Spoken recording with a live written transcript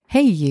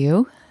Hey,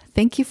 you.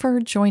 Thank you for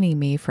joining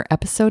me for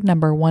episode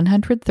number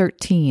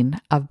 113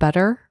 of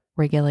Better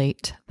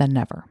Regulate Than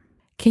Never.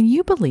 Can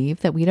you believe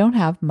that we don't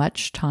have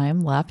much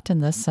time left in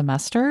this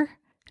semester?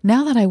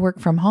 Now that I work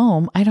from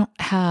home, I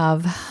don't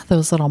have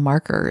those little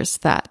markers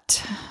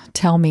that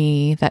tell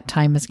me that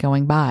time is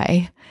going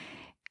by.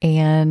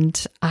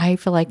 And I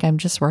feel like I'm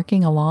just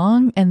working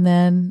along, and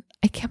then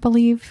I can't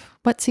believe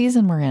what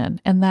season we're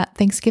in and that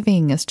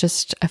Thanksgiving is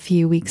just a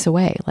few weeks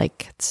away.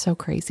 Like, it's so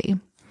crazy.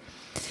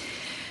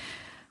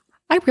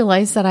 I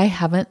realize that I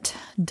haven't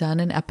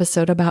done an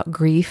episode about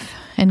grief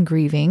and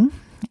grieving,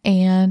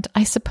 and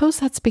I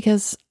suppose that's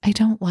because I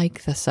don't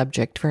like the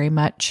subject very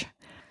much.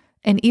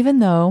 And even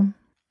though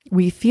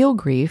we feel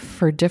grief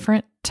for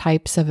different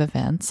types of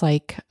events,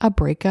 like a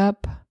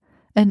breakup,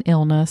 an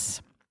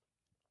illness,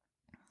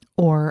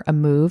 or a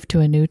move to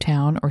a new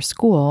town or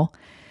school,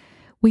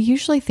 we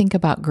usually think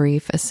about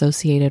grief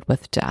associated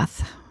with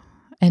death.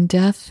 And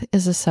death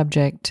is a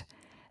subject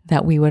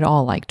that we would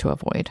all like to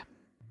avoid.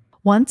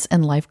 Once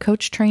in life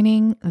coach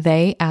training,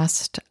 they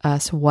asked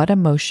us what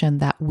emotion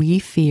that we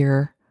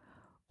fear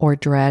or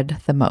dread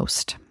the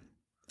most.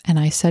 And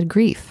I said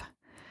grief.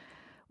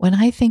 When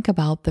I think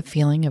about the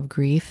feeling of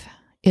grief,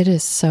 it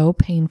is so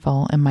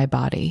painful in my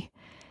body.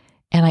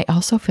 And I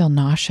also feel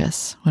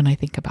nauseous when I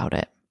think about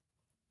it.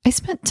 I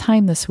spent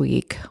time this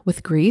week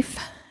with grief,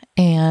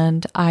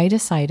 and I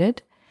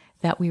decided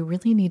that we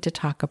really need to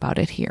talk about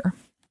it here.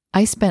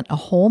 I spent a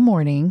whole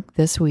morning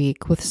this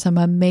week with some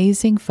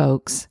amazing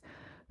folks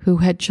who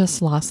had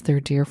just lost their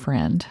dear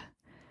friend.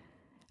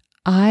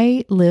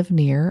 I live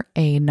near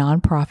a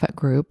nonprofit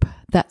group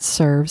that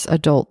serves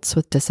adults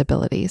with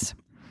disabilities.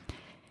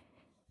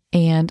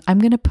 And I'm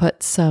going to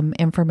put some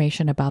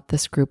information about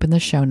this group in the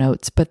show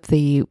notes, but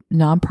the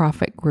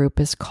nonprofit group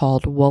is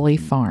called Woolly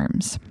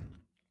Farms.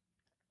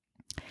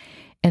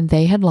 And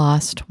they had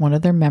lost one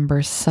of their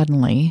members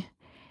suddenly,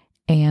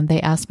 and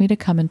they asked me to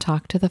come and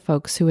talk to the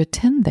folks who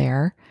attend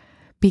there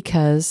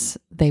because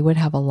they would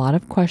have a lot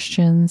of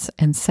questions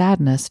and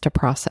sadness to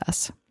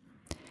process.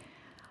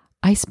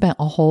 I spent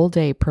a whole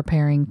day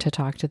preparing to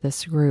talk to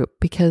this group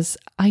because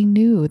I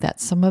knew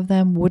that some of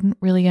them wouldn't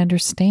really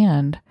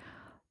understand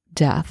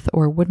death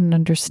or wouldn't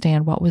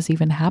understand what was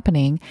even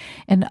happening,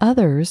 and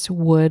others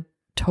would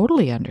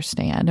totally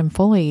understand and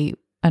fully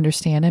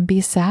understand and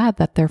be sad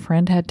that their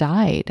friend had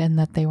died and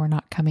that they were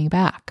not coming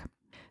back.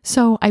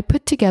 So I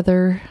put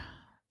together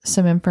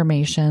some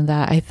information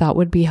that I thought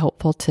would be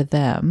helpful to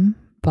them,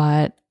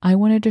 but I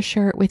wanted to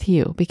share it with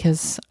you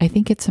because I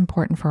think it's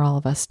important for all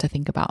of us to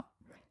think about.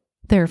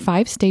 There are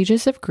 5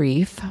 stages of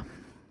grief,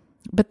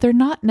 but they're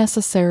not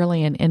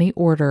necessarily in any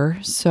order.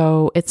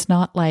 So it's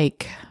not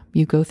like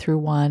you go through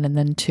 1 and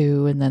then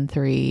 2 and then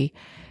 3.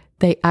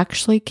 They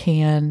actually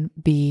can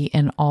be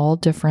in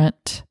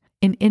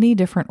any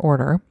different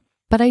order.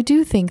 But I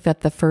do think that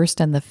the 1st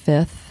and the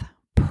 5th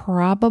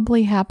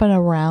probably happen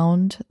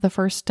around the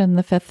 1st and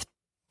the 5th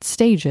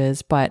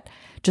stages. But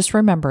just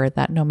remember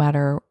that no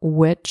matter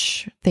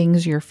which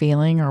things you're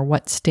feeling or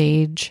what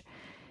stage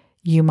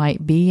you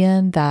might be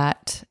in,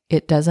 that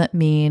it doesn't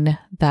mean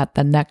that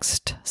the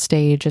next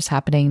stage is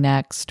happening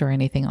next or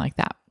anything like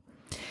that.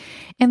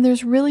 And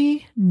there's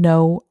really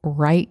no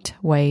right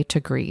way to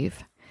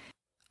grieve.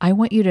 I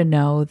want you to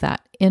know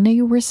that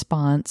any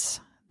response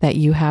that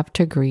you have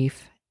to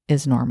grief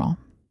is normal.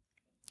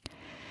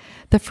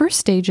 The first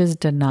stage is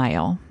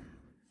denial,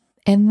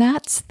 and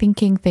that's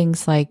thinking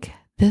things like,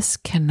 this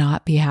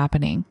cannot be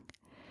happening.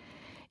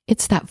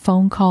 It's that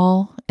phone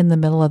call in the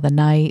middle of the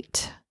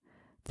night,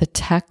 the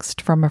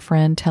text from a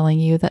friend telling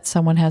you that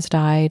someone has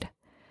died,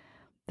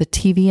 the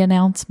TV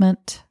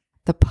announcement,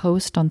 the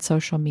post on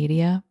social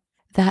media,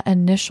 that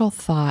initial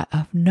thought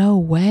of no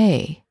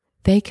way,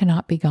 they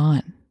cannot be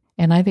gone.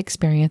 And I've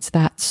experienced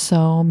that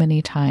so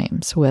many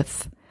times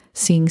with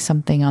seeing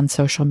something on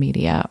social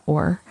media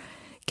or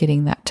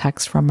getting that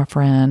text from a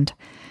friend,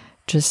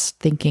 just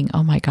thinking,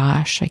 oh my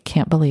gosh, I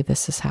can't believe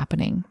this is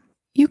happening.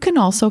 You can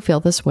also feel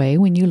this way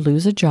when you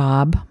lose a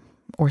job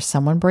or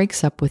someone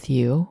breaks up with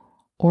you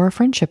or a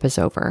friendship is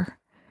over.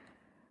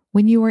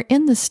 When you are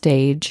in the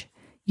stage,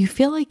 you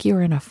feel like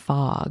you're in a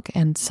fog,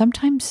 and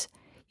sometimes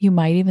you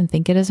might even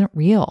think it isn't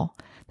real,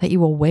 that you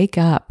will wake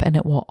up and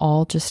it will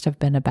all just have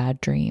been a bad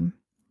dream.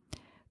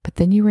 But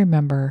then you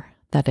remember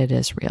that it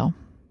is real.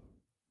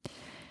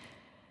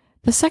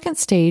 The second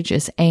stage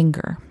is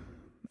anger.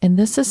 And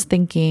this is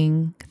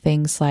thinking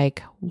things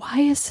like,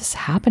 why is this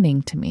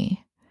happening to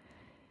me?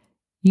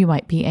 You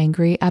might be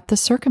angry at the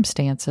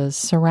circumstances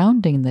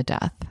surrounding the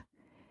death.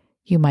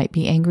 You might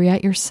be angry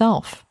at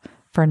yourself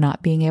for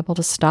not being able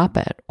to stop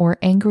it, or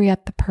angry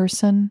at the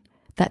person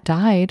that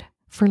died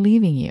for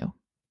leaving you.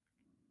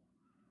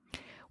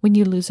 When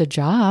you lose a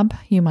job,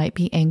 you might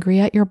be angry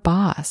at your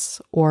boss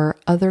or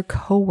other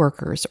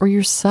coworkers or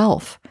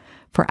yourself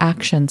for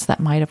actions that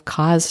might have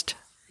caused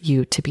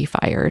you to be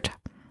fired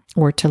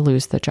or to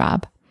lose the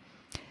job.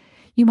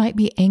 You might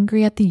be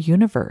angry at the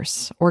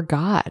universe or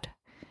God.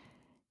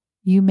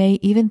 You may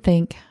even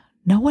think,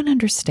 no one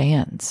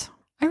understands.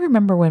 I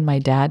remember when my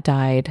dad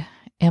died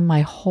and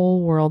my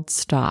whole world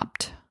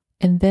stopped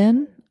And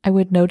then I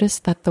would notice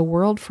that the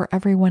world for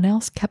everyone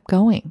else kept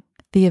going.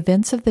 The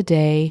events of the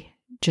day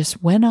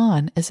just went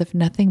on as if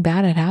nothing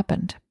bad had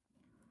happened.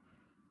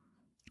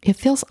 It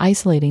feels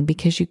isolating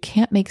because you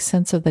can't make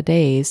sense of the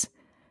days,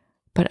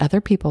 but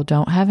other people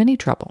don't have any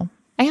trouble.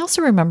 I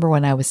also remember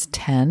when I was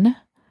 10,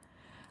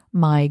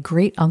 my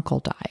great uncle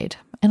died.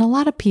 And a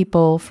lot of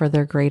people, for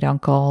their great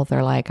uncle,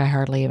 they're like, I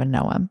hardly even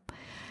know him.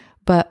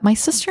 But my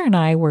sister and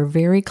I were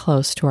very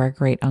close to our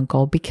great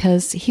uncle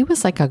because he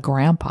was like a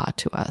grandpa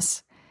to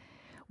us.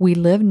 We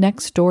lived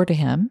next door to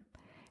him,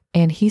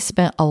 and he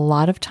spent a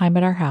lot of time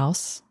at our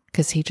house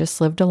because he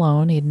just lived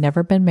alone. He'd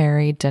never been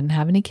married, didn't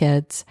have any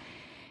kids,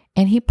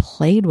 and he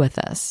played with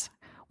us.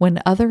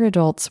 When other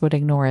adults would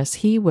ignore us,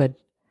 he would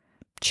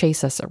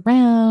chase us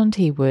around.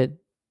 He would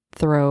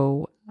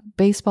throw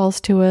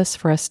baseballs to us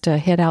for us to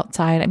hit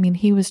outside. I mean,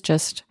 he was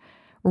just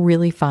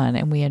really fun,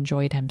 and we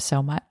enjoyed him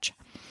so much.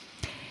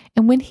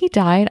 And when he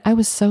died, I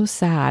was so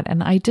sad,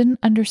 and I didn't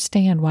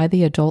understand why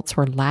the adults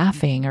were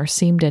laughing or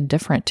seemed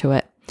indifferent to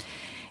it.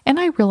 And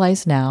I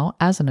realize now,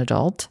 as an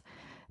adult,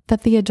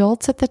 that the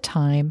adults at the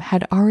time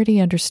had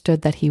already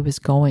understood that he was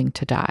going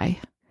to die.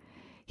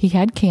 He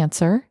had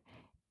cancer,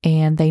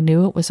 and they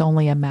knew it was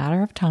only a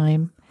matter of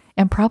time,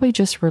 and probably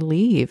just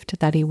relieved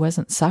that he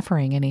wasn't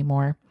suffering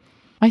anymore.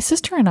 My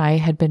sister and I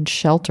had been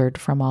sheltered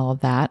from all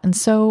of that, and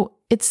so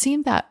it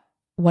seemed that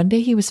one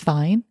day he was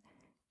fine,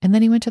 and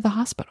then he went to the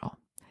hospital,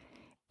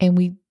 and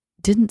we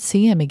didn't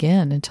see him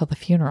again until the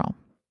funeral.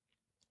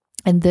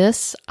 And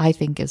this, I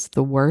think, is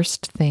the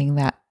worst thing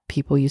that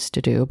people used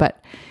to do.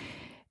 But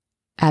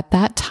at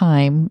that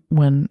time,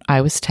 when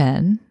I was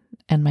 10,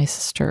 and my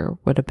sister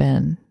would have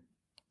been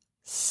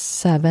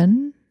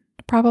 7,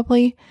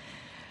 probably,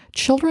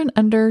 children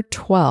under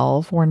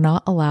 12 were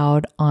not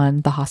allowed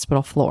on the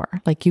hospital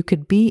floor. Like, you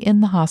could be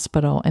in the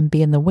hospital and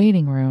be in the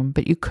waiting room,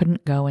 but you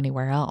couldn't go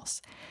anywhere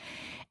else.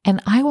 And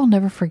I will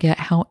never forget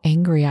how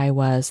angry I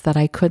was that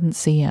I couldn't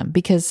see him,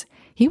 because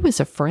he was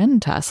a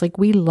friend to us. Like,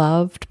 we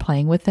loved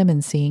playing with him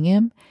and seeing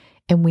him,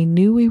 and we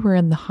knew we were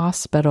in the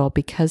hospital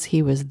because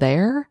he was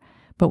there,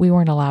 but we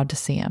weren't allowed to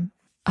see him.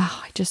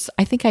 Oh,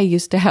 I think I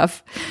used to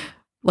have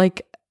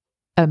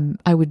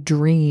I would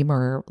dream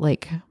or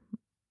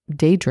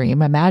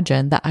daydream,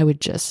 imagine that I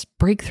would just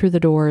break through the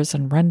doors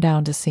and run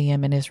down to see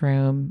him in his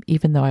room,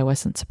 even though I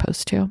wasn't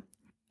supposed to.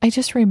 I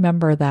just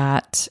remember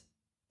that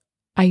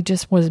I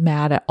just was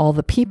mad at all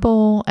the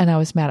people, and I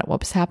was mad at what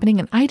was happening,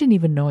 and I didn't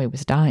even know he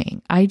was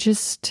dying. I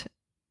just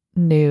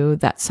knew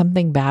that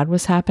something bad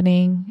was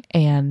happening,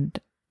 and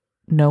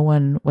no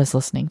one was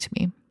listening to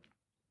me.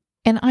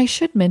 And I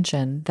should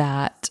mention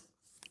that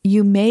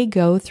you may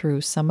go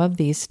through some of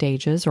these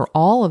stages or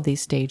all of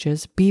these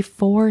stages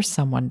before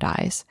someone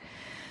dies.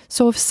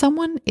 So if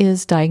someone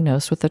is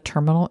diagnosed with a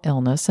terminal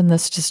illness, and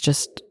this is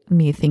just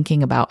me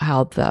thinking about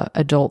how the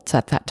adults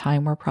at that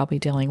time were probably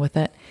dealing with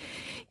it,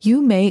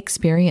 you may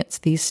experience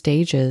these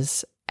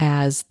stages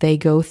as they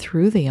go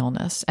through the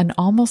illness and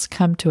almost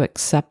come to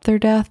accept their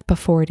death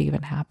before it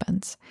even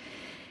happens.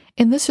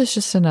 And this is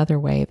just another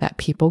way that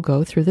people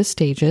go through the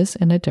stages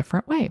in a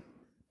different way.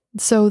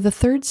 So the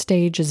third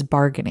stage is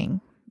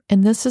bargaining.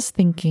 And this is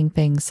thinking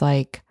things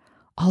like,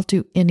 I'll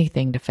do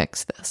anything to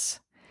fix this.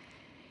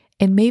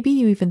 And maybe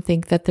you even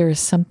think that there is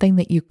something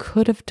that you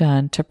could have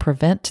done to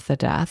prevent the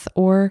death,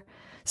 or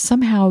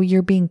somehow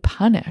you're being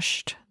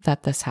punished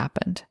that this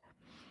happened.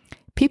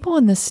 People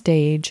in this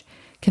stage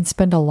can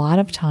spend a lot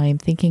of time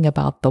thinking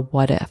about the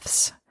what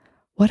ifs.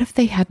 What if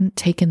they hadn't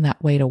taken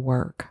that way to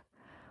work?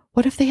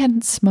 What if they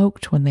hadn't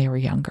smoked when they were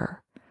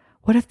younger?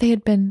 What if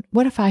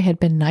I had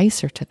been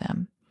nicer to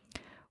them?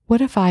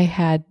 What if I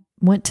had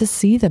went to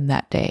see them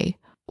that day?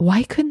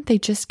 Why couldn't they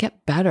just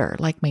get better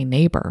like my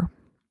neighbor?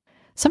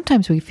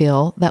 Sometimes we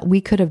feel that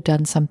we could have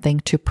done something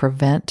to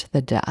prevent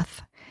the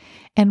death.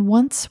 And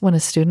once when a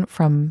student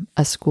from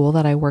a school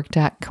that I worked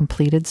at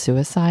completed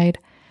suicide,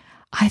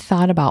 I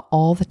thought about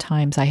all the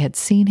times I had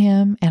seen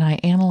him, and I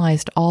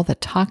analyzed all the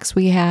talks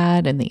we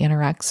had and the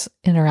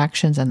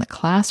interactions in the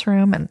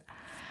classroom, and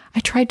I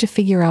tried to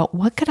figure out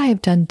what could I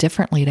have done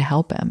differently to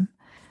help him.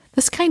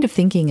 This kind of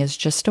thinking is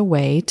just a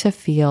way to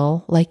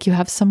feel like you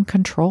have some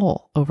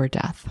control over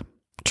death.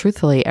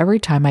 Truthfully, every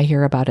time I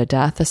hear about a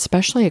death,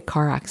 especially a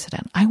car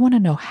accident, I want to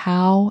know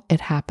how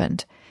it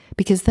happened,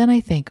 because then I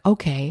think,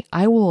 okay,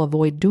 I will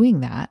avoid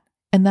doing that,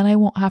 and then I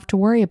won't have to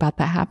worry about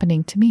that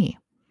happening to me.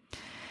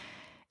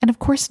 And of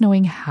course,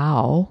 knowing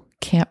how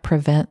can't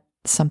prevent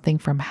something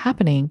from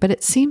happening, but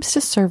it seems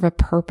to serve a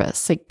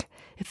purpose. It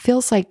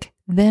feels like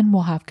then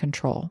we'll have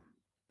control.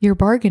 Your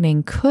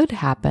bargaining could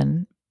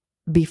happen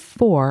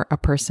before a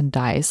person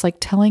dies, like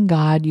telling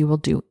God you will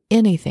do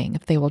anything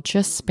if they will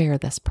just spare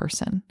this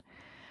person.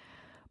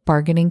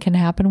 Bargaining can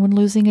happen when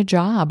losing a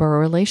job or a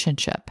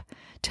relationship,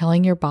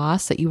 telling your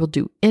boss that you will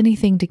do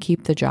anything to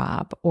keep the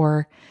job,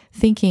 or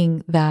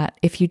thinking that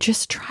if you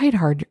just tried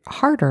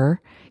harder,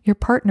 your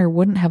partner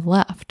wouldn't have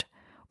left,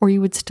 or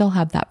you would still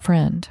have that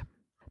friend.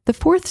 The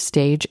fourth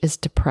stage is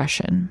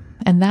depression,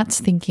 and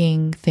that's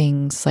thinking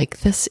things like,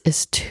 this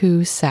is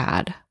too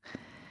sad.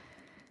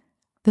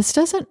 This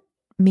doesn't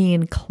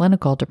mean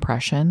clinical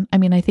depression. I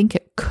mean, I think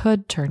it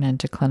could turn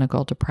into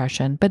clinical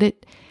depression, but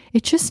it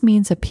just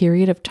means a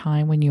period of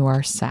time when you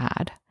are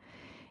sad.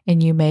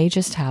 And you may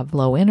just have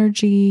low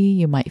energy.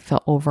 You might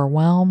feel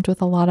overwhelmed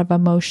with a lot of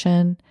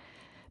emotion,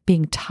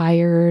 being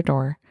tired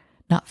or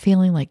not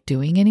feeling like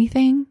doing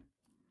anything.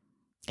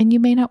 And you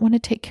may not want to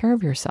take care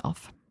of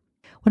yourself.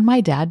 When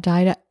my dad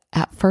died,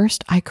 at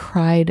first, I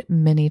cried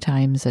many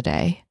times a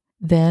day.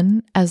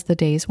 Then, as the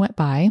days went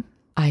by,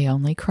 I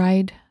only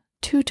cried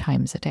 2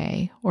 times a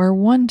day or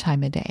 1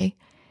 time a day.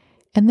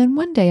 And then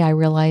one day I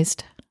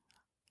realized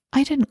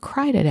I didn't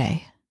cry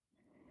today.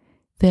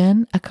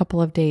 Then a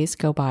couple of days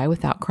go by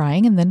without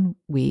crying, and then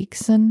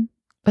weeks and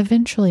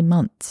eventually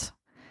months.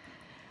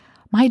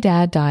 My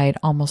dad died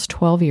almost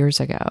 12 years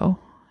ago,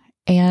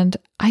 and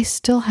I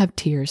still have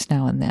tears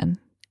now and then.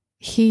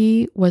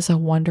 He was a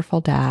wonderful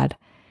dad,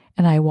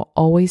 and I will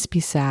always be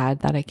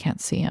sad that I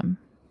can't see him.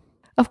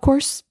 Of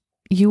course,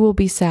 you will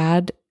be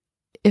sad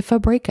if a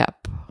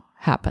breakup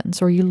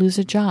happens or you lose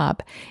a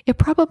job. It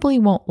probably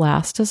won't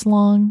last as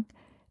long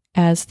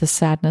as the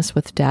sadness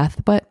with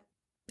death, but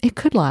it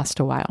could last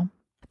a while.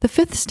 The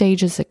 5th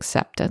stage is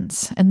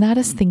acceptance, and that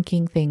is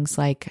thinking things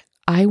like,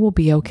 I will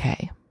be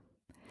okay.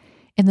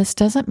 And this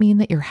doesn't mean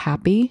that you're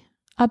happy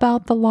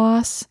about the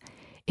loss.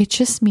 It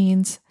just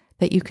means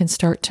that you can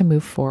start to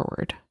move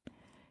forward.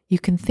 You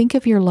can think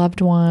of your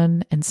loved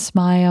one and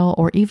smile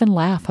or even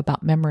laugh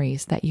about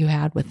memories that you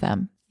had with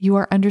them. You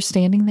are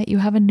understanding that you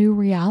have a new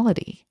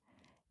reality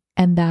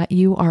and that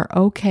you are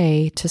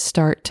okay to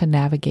start to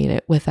navigate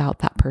it without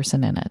that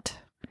person in it.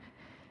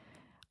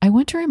 I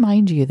want to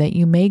remind you that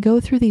you may go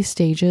through these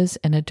stages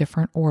in a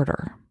different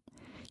order.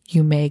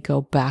 You may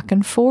go back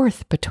and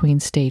forth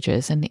between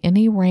stages in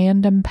any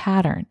random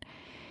pattern,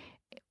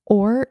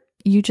 or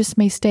you just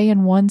may stay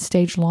in one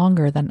stage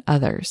longer than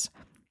others.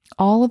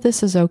 All of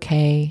this is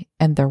okay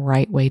and the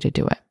right way to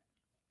do it.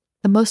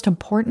 The most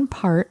important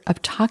part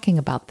of talking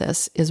about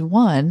this is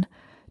 1,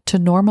 to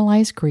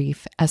normalize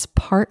grief as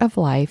part of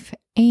life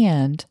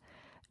and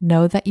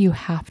know that you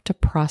have to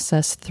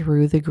process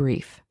through the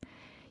grief.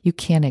 You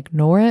can't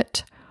ignore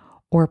it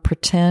or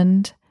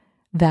pretend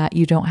that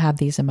you don't have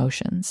these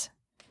emotions.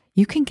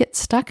 You can get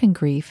stuck in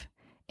grief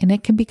and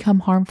it can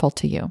become harmful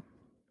to you.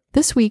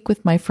 This week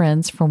with my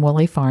friends from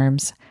Woolly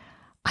Farms,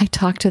 I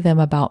talked to them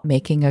about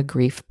making a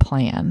grief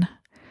plan.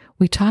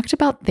 We talked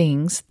about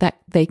things that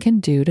they can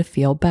do to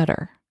feel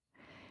better.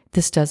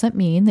 This doesn't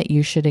mean that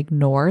you should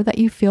ignore that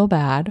you feel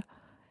bad,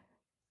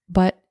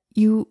 but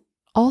you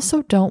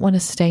also don't want to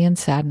stay in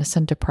sadness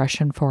and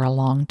depression for a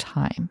long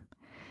time.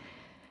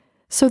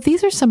 So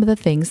these are some of the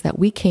things that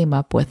we came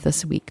up with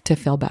this week to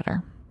feel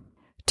better.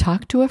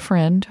 Talk to a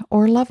friend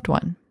or loved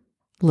one.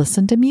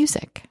 Listen to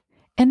music,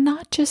 and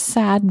not just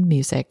sad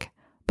music,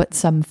 but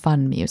some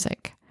fun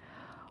music.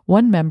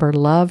 One member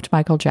loved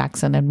Michael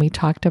Jackson, and we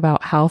talked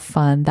about how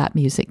fun that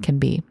music can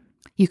be.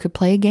 You could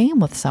play a game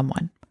with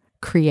someone,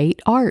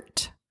 create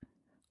art,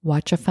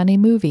 watch a funny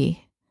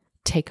movie,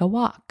 take a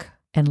walk,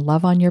 and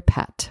love on your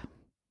pet.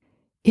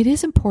 It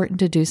is important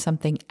to do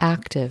something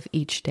active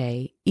each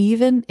day,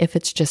 even if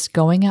it's just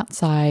going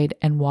outside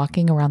and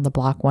walking around the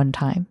block 1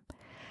 time.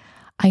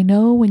 I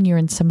know when you're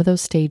in some of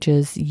those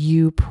stages,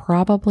 you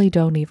probably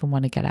don't even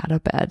want to get out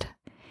of bed.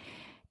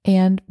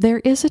 And there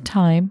is a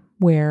time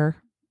where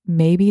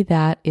maybe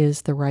that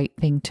is the right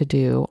thing to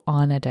do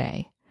on a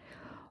day.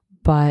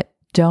 But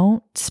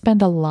don't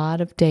spend a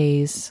lot of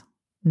days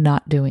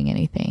not doing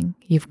anything.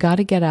 You've got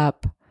to get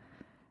up,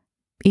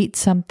 eat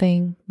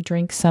something,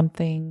 drink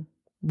something,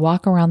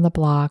 walk around the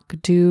block,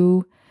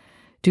 do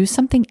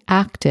something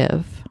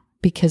active,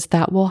 because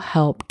that will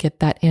help get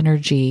that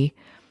energy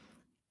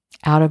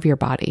out of your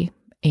body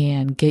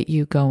and get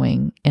you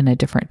going in a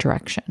different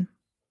direction.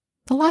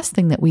 The last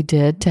thing that we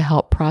did to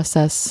help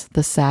process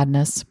the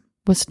sadness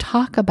was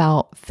talk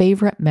about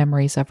favorite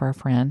memories of our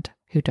friend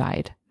who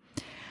died.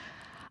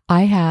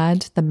 I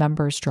had the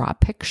members draw a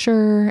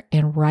picture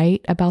and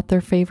write about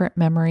their favorite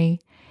memory,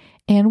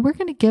 and we're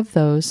going to give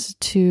those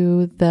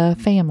to the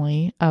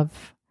family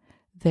of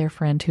their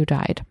friend who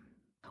died.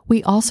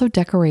 We also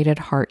decorated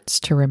hearts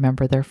to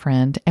remember their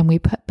friend, and we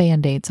put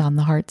Band-Aids on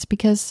the hearts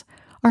because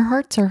our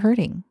hearts are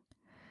hurting.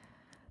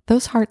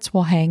 Those hearts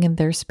will hang in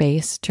their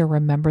space to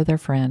remember their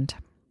friend.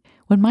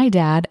 When my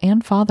dad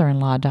and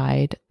father-in-law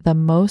died, the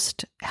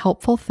most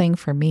helpful thing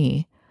for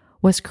me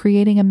was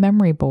creating a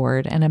memory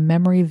board and a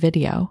memory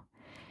video.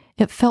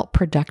 It felt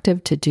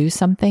productive to do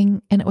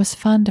something, and it was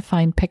fun to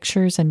find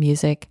pictures and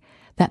music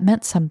that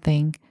meant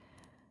something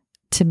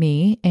to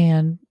me,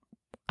 and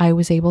I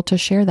was able to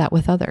share that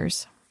with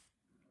others.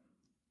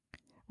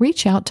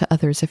 Reach out to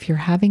others if you're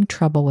having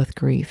trouble with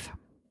grief.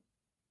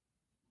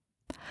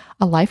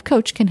 A life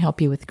coach can help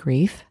you with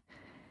grief.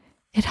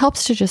 It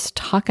helps to just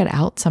talk it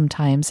out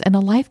sometimes, and a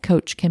life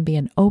coach can be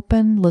an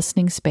open,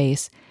 listening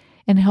space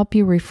and help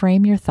you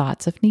reframe your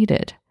thoughts if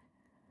needed.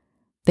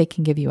 They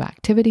can give you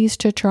activities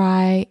to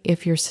try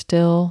if you're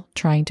still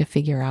trying to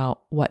figure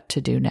out what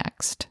to do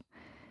next.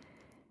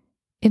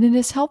 And it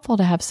is helpful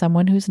to have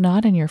someone who's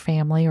not in your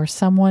family or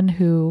someone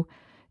who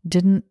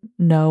didn't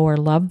know or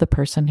love the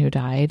person who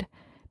died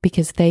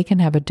because they can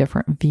have a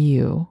different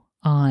view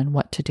on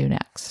what to do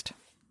next.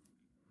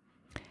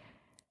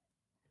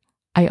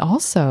 I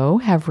also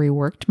have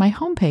reworked my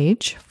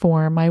homepage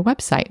for my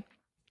website.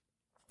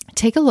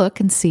 Take a look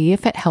and see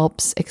if it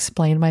helps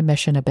explain my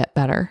mission a bit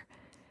better.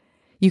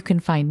 You can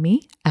find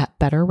me at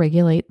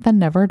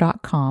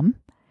betterregulatethannever.com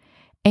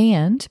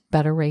and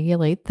Better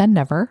Regulate Than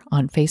Never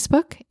on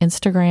Facebook,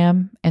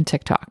 Instagram, and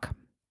TikTok.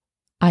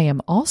 I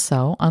am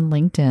also on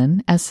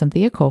LinkedIn as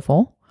Cynthia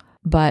Koval,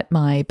 but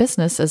my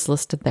business is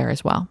listed there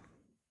as well.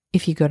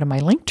 If you go to my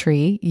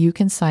Linktree, you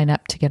can sign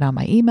up to get on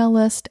my email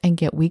list and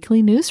get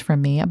weekly news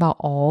from me about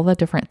all the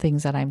different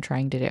things that I'm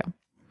trying to do.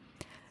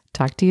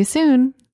 Talk to you soon.